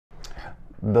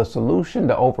The solution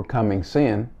to overcoming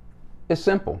sin is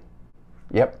simple.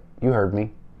 Yep, you heard me.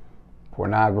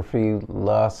 Pornography,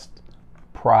 lust,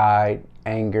 pride,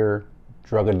 anger,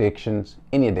 drug addictions,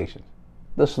 any addictions.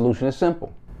 The solution is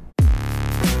simple.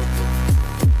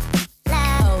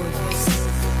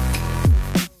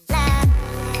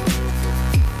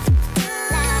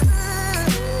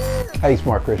 Hey,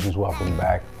 smart Christians, welcome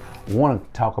back. I want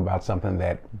to talk about something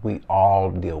that we all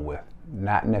deal with,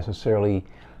 not necessarily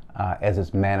as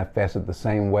it's manifested the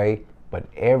same way, but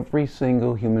every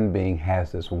single human being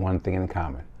has this one thing in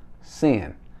common: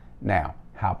 sin. Now,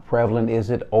 how prevalent is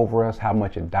it over us, how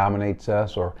much it dominates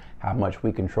us, or how much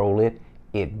we control it?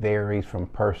 It varies from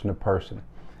person to person.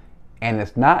 And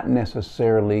it's not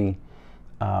necessarily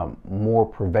more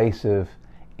pervasive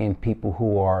in people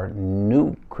who are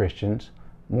new Christians,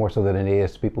 more so than it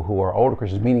is people who are older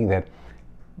Christians, meaning that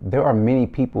there are many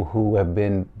people who have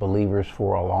been believers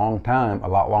for a long time, a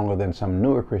lot longer than some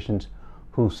newer Christians,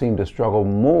 who seem to struggle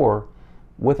more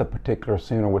with a particular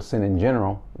sin or with sin in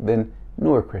general than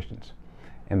newer Christians.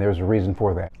 And there's a reason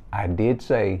for that. I did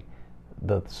say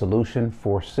the solution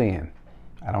for sin,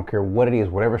 I don't care what it is,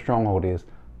 whatever stronghold it is,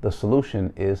 the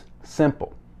solution is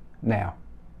simple. Now,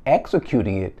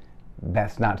 executing it,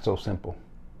 that's not so simple.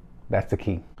 That's the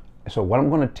key. So what I'm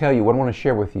going to tell you, what I want to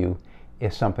share with you,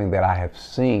 is something that I have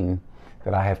seen,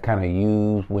 that I have kind of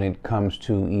used when it comes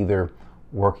to either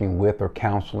working with or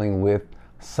counseling with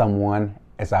someone,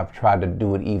 as I've tried to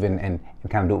do it even and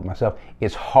kind of do it myself.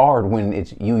 It's hard when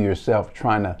it's you yourself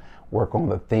trying to work on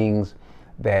the things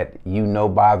that you know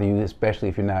bother you, especially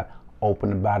if you're not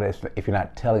open about it, if you're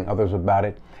not telling others about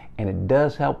it. And it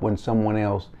does help when someone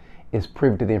else is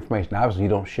privy to the information. Obviously, you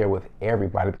don't share with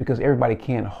everybody because everybody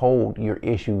can't hold your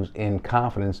issues in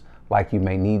confidence like you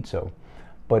may need so.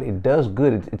 But it does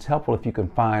good. It's helpful if you can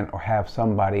find or have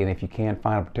somebody, and if you can't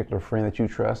find a particular friend that you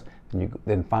trust,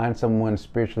 then find someone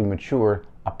spiritually mature,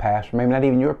 a pastor, maybe not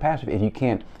even your pastor. If you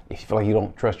feel like you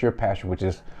don't trust your pastor,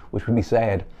 which would be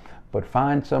sad, but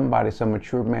find somebody, some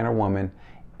mature man or woman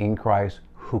in Christ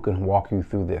who can walk you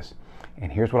through this.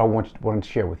 And here's what I wanted to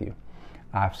share with you.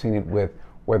 I've seen it with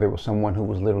whether it was someone who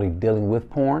was literally dealing with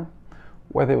porn,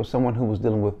 whether it was someone who was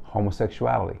dealing with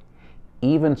homosexuality,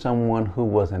 even someone who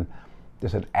was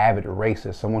just an avid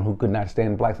racist, someone who could not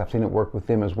stand blacks. I've seen it work with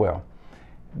them as well.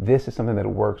 This is something that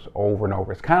works over and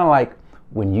over. It's kind of like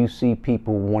when you see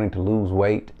people wanting to lose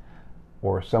weight,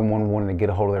 or someone wanting to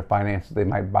get a hold of their finances. They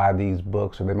might buy these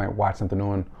books, or they might watch something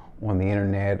on the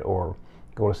internet, or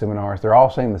go to seminars. They're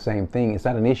all saying the same thing. It's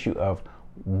not an issue of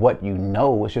what you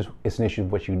know, it's an issue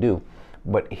of what you do.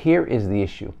 But here is the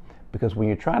issue, because when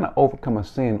you're trying to overcome a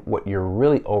sin, what you're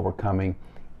really overcoming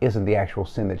isn't the actual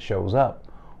sin that shows up.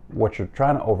 What you're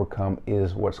trying to overcome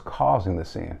is what's causing the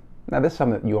sin. Now, this is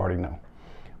something that you already know.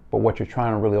 But what you're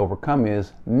trying to really overcome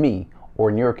is me, or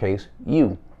in your case,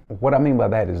 you. What I mean by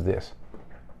that is this.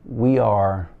 We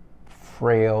are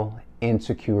frail,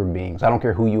 insecure beings. I don't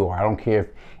care who you are. I don't care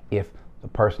if the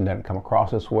person doesn't come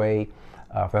across this way,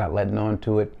 if they're not letting on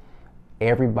to it.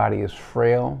 Everybody is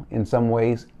frail in some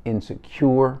ways,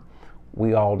 insecure.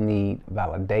 We all need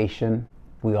validation.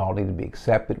 We all need to be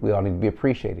accepted. We all need to be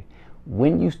appreciated.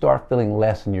 When you start feeling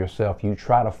less in yourself, you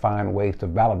try to find ways to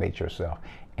validate yourself.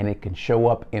 And it can show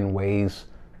up in ways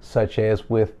such as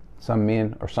with some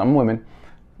men or some women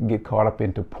get caught up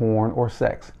into porn or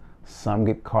sex. Some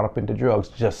get caught up into drugs.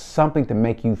 Just something to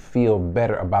make you feel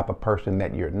better about the person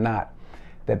that you're not,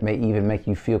 that may even make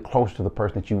you feel closer to the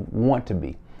person that you want to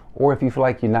be. Or if you feel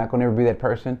like you're not going to ever be that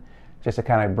person, just to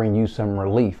kind of bring you some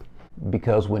relief.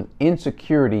 Because when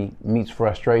insecurity meets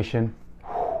frustration,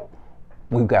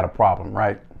 we've got a problem,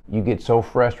 right? You get so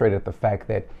frustrated at the fact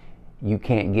that you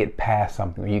can't get past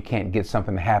something, or you can't get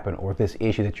something to happen, or this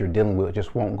issue that you're dealing with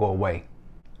just won't go away.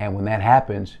 And when that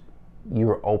happens,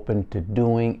 you're open to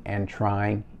doing and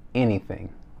trying anything.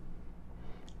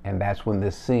 And that's when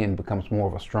this sin becomes more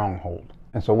of a stronghold.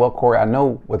 And so, well, Corey, I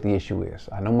know what the issue is.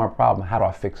 I know my problem. How do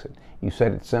I fix it? You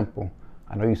said it's simple.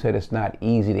 I know you said it's not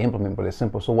easy to implement, but it's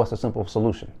simple. So what's the simple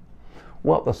solution?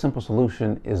 Well, the simple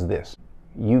solution is this.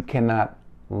 You cannot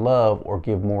love or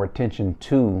give more attention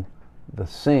to the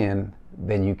sin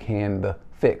than you can the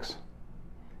fix.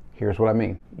 Here's what I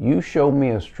mean. You show me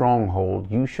a stronghold,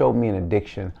 you show me an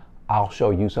addiction, I'll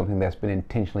show you something that's been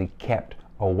intentionally kept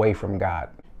away from God.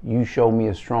 You show me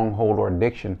a stronghold or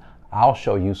addiction, I'll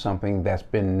show you something that's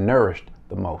been nourished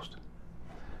the most.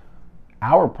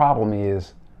 Our problem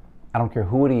is, I don't care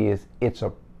who it is, it's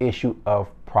an issue of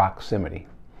proximity.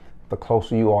 The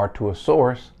closer you are to a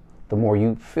source, the more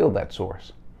you feel that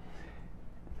source.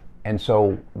 And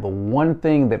so the one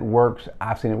thing that works,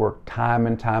 I've seen it work time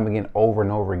and time again, over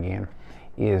and over again,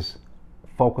 is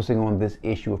focusing on this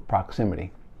issue of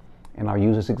proximity. And I'll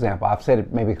use this example. I've said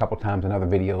it maybe a couple times in other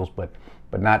videos,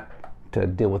 but not to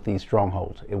deal with these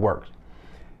strongholds. It works.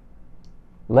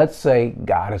 Let's say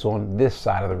God is on this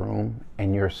side of the room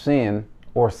and your sin,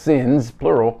 or sins,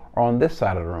 plural, are on this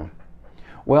side of the room.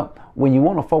 Well, when you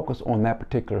want to focus on that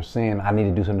particular sin, I need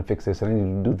to do something to fix this, I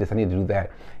need to do this, I need to do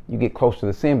that, you get close to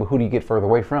the sin, but who do you get further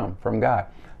away from? From God.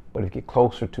 But if you get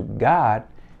closer to God,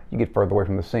 you get further away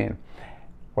from the sin.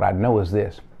 What I know is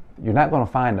this: you're not going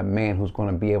to find a man who's going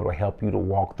to be able to help you to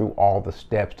walk through all the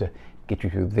steps to get you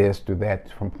through this, through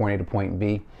that, from point A to point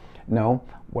B. No,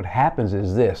 what happens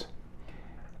is this: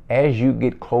 as you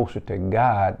get closer to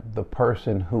God, the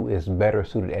person who is better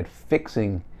suited at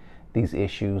fixing these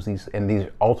issues, these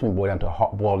ultimately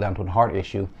boil down to a heart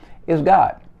issue, is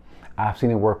God. I've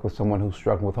seen it work with someone who's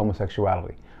struggling with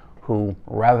homosexuality, who,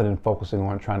 rather than focusing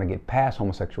on trying to get past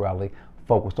homosexuality,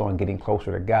 focused on getting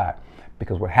closer to God.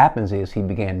 Because what happens is he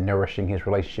began nourishing his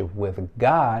relationship with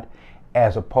God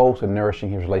as opposed to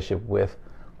nourishing his relationship with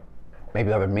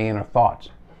maybe other men or thoughts.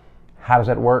 How does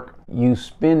that work? You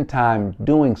spend time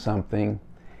doing something,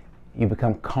 you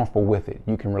become comfortable with it,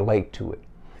 you can relate to it.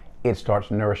 It starts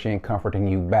nourishing and comforting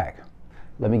you back.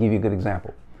 Let me give you a good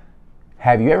example.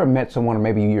 Have you ever met someone, or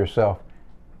maybe you yourself,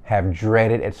 have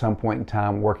dreaded at some point in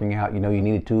time working out? You know you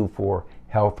needed to for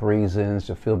health reasons,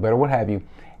 to feel better, what have you,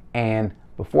 and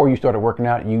before you started working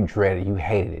out, you dreaded, you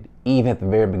hated it. Even at the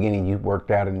very beginning, you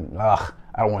worked out and, I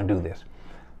don't want to do this.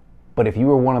 But if you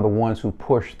were one of the ones who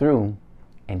pushed through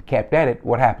and kept at it,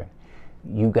 what happened?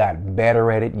 You got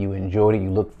better at it, you enjoyed it, you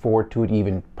looked forward to it, you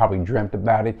even probably dreamt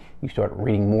about it, you started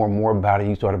reading more and more about it,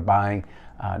 you started buying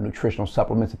nutritional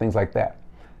supplements and things like that.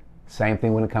 Same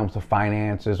thing when it comes to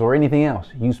finances or anything else.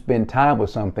 You spend time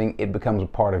with something, it becomes a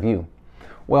part of you.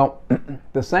 Well,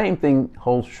 the same thing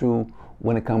holds true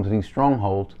when it comes to these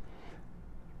strongholds.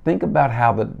 Think about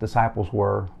how the disciples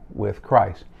were with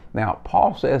Christ. Now,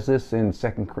 Paul says this in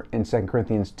 2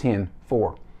 Corinthians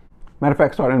 10:4. Matter of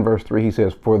fact, starting in verse 3, he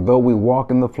says, "For though we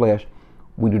walk in the flesh,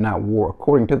 we do not war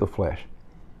according to the flesh."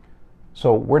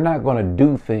 So we're not going to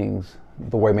do things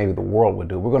the way maybe the world would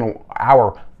do.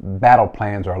 Our battle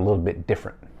plans are a little bit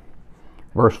different.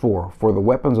 Verse 4, "For the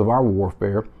weapons of our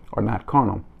warfare are not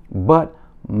carnal, but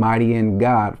mighty in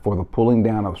God for the pulling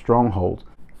down of strongholds,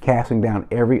 casting down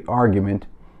every argument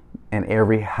and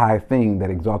every high thing that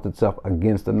exalts itself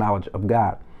against the knowledge of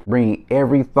God, bringing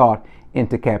every thought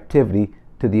into captivity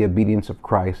to the obedience of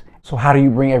Christ." So how do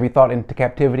you bring every thought into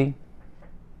captivity?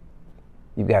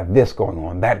 You've got this going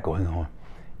on, that going on,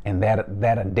 and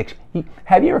that addiction.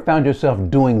 Have you ever found yourself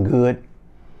doing good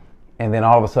and then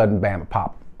all of a sudden, bam, a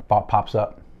thought pops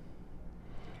up?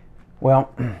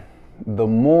 Well, the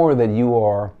more that you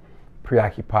are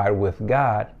preoccupied with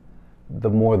God, the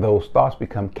more those thoughts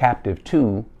become captive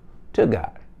to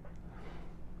God.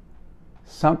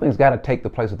 Something's got to take the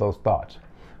place of those thoughts.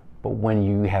 But when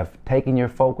you have taken your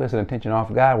focus and attention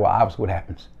off God, well, obviously what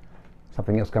happens?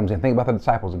 Something else comes in. Think about the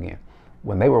disciples again.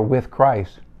 When they were with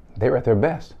Christ, they were at their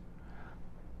best.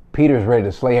 Peter's ready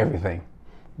to slay everything.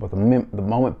 But the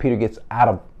moment Peter gets out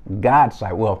of God's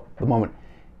sight, well, the moment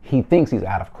he thinks he's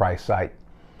out of Christ's sight,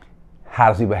 how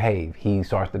does he behave? He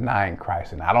starts denying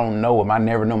Christ. And I don't know him. I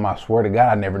never knew him. I swear to God,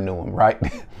 I never knew him, right?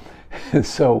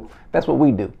 So that's what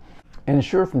we do. And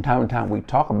sure, from time to time, we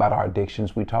talk about our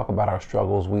addictions. We talk about our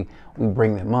struggles. We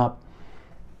bring them up.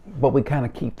 But we kind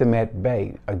of keep them at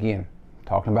bay. Again,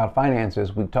 talking about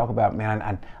finances, we talk about,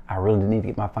 man, I really need to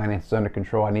get my finances under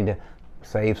control. I need to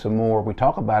save some more. We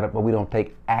talk about it, but we don't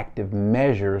take active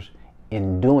measures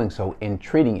in doing so, in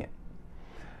treating it.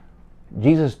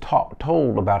 Jesus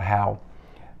told about how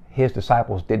his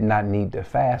disciples did not need to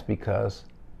fast because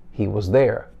he was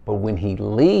there. But when he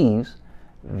leaves,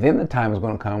 then the time is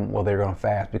going to come, well, they're going to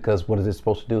fast, because what is it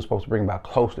supposed to do? It's supposed to bring about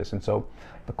closeness. And so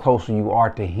the closer you are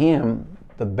to him,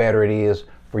 the better it is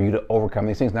for you to overcome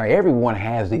these things. Now, everyone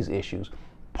has these issues.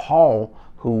 Paul,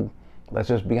 who, let's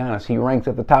just be honest, he ranks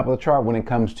at the top of the chart when it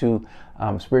comes to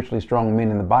spiritually strong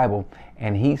men in the Bible.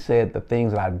 And he said, the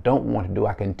things that I don't want to do,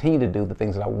 I continue to do. The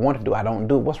things that I want to do, I don't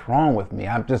do. What's wrong with me?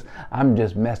 I'm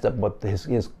just messed up. But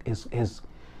his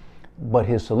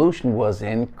solution was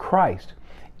in Christ,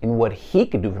 in what he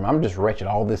could do for me. I'm just wretched,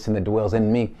 all this sin that dwells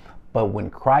in me. But when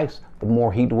Christ, the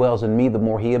more he dwells in me, the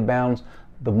more he abounds,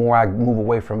 the more I move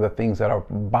away from the things that are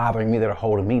bothering me, that are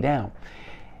holding me down.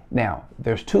 Now,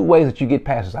 there's two ways that you get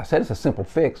past this. I said it's a simple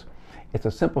fix. It's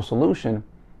a simple solution,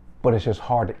 but it's just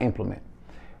hard to implement.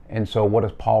 And so what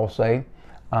does Paul say?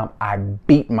 I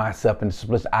beat myself into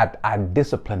simplicity. I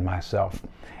discipline myself.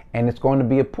 And it's going to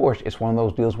be a push. It's one of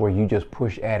those deals where you just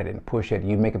push at it and push at it.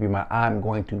 You make up your mind, I'm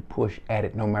going to push at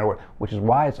it no matter what, which is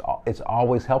why it's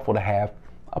always helpful to have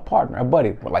a partner, a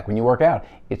buddy. Like when you work out,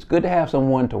 it's good to have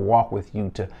someone to walk with you,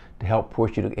 to help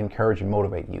push you, to encourage and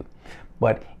motivate you.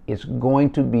 But it's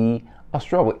going to be a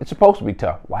struggle. It's supposed to be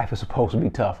tough. Life is supposed to be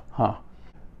tough, huh?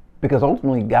 Because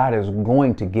ultimately God is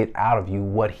going to get out of you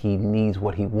what he needs,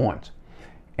 what he wants.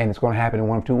 And it's going to happen in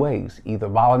one of two ways, either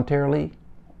voluntarily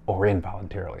or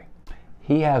involuntarily.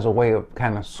 He has a way of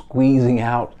kind of squeezing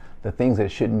out the things that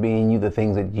shouldn't be in you, the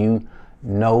things that you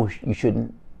know you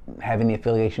shouldn't have any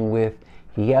affiliation with.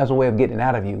 He has a way of getting it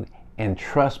out of you. And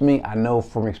trust me, I know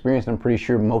from experience, I'm pretty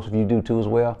sure most of you do too as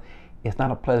well, it's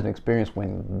not a pleasant experience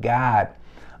when God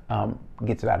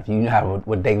gets it out of you. You know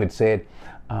what David said,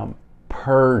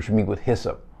 purge me with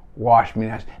hyssop, wash me.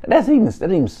 That doesn't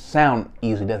even sound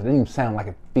easy, does it? It doesn't even sound like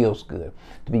it feels good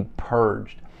to be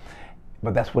purged.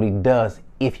 But that's what he does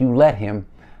if you let him.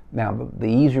 Now, the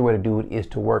easier way to do it is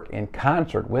to work in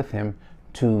concert with him,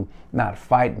 to not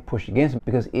fight and push against him.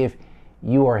 Because if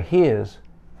you are his,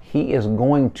 he is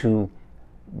going to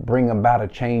bring about a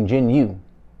change in you.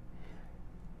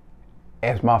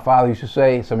 As my father used to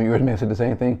say, some of yours may have said the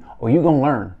same thing, or you're going to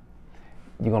learn.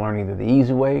 You're going to learn either the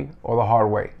easy way or the hard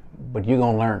way, but you're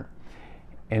going to learn.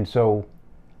 And so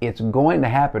it's going to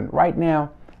happen. Right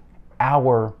now,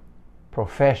 our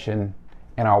profession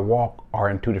and our walk are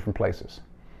in two different places.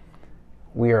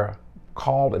 We are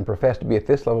called and professed to be at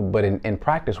this level, but in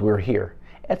practice, we're here.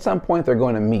 At some point, they're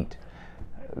going to meet.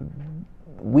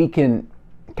 We can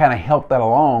kind of help that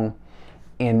along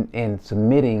in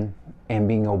submitting and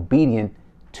being obedient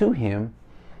to him,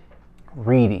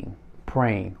 reading,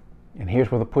 praying. And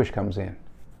here's where the push comes in.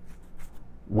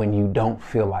 When you don't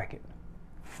feel like it,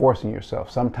 forcing yourself.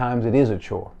 Sometimes it is a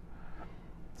chore.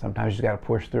 Sometimes you just got to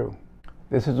push through.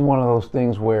 This is one of those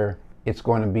things where it's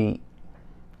going to be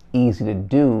easy to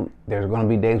do. There's going to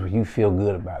be days where you feel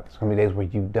good about it. There's going to be days where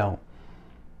you don't.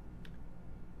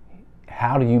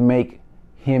 How do you make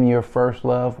him your first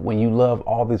love when you love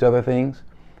all these other things?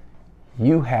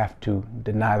 You have to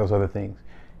deny those other things.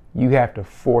 You have to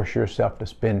force yourself to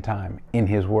spend time in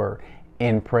his word,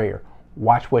 in prayer.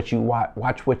 Watch what you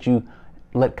watch what you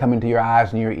let come into your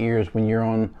eyes and your ears when you're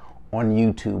on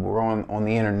YouTube or on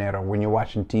the internet, or when you're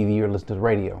watching TV or listening to the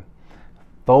radio.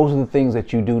 Those are the things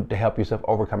that you do to help yourself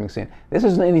overcoming sin. This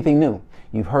isn't anything new.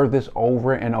 You've heard this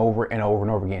over and over and over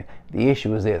and over again. The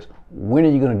issue is this: when are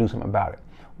you going to do something about it?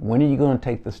 When are you going to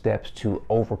take the steps to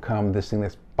overcome this thing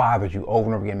that's bothered you over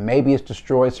and over again? Maybe it's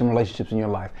destroyed some relationships in your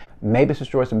life. Maybe it's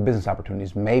destroyed some business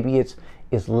opportunities. Maybe it's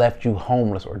left you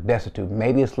homeless or destitute.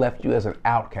 Maybe it's left you as an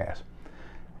outcast.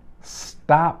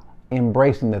 Stop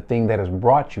embracing the thing that has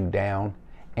brought you down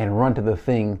and run to the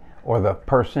thing or the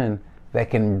person that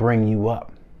can bring you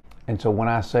up. And so when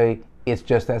I say it's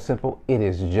just that simple, it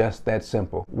is just that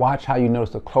simple. Watch how you notice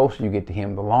the closer you get to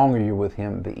him, the longer you're with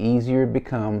him, the easier it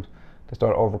becomes to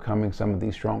start overcoming some of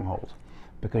these strongholds.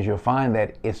 Because you'll find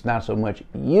that it's not so much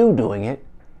you doing it,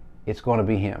 it's going to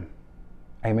be him.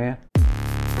 Amen.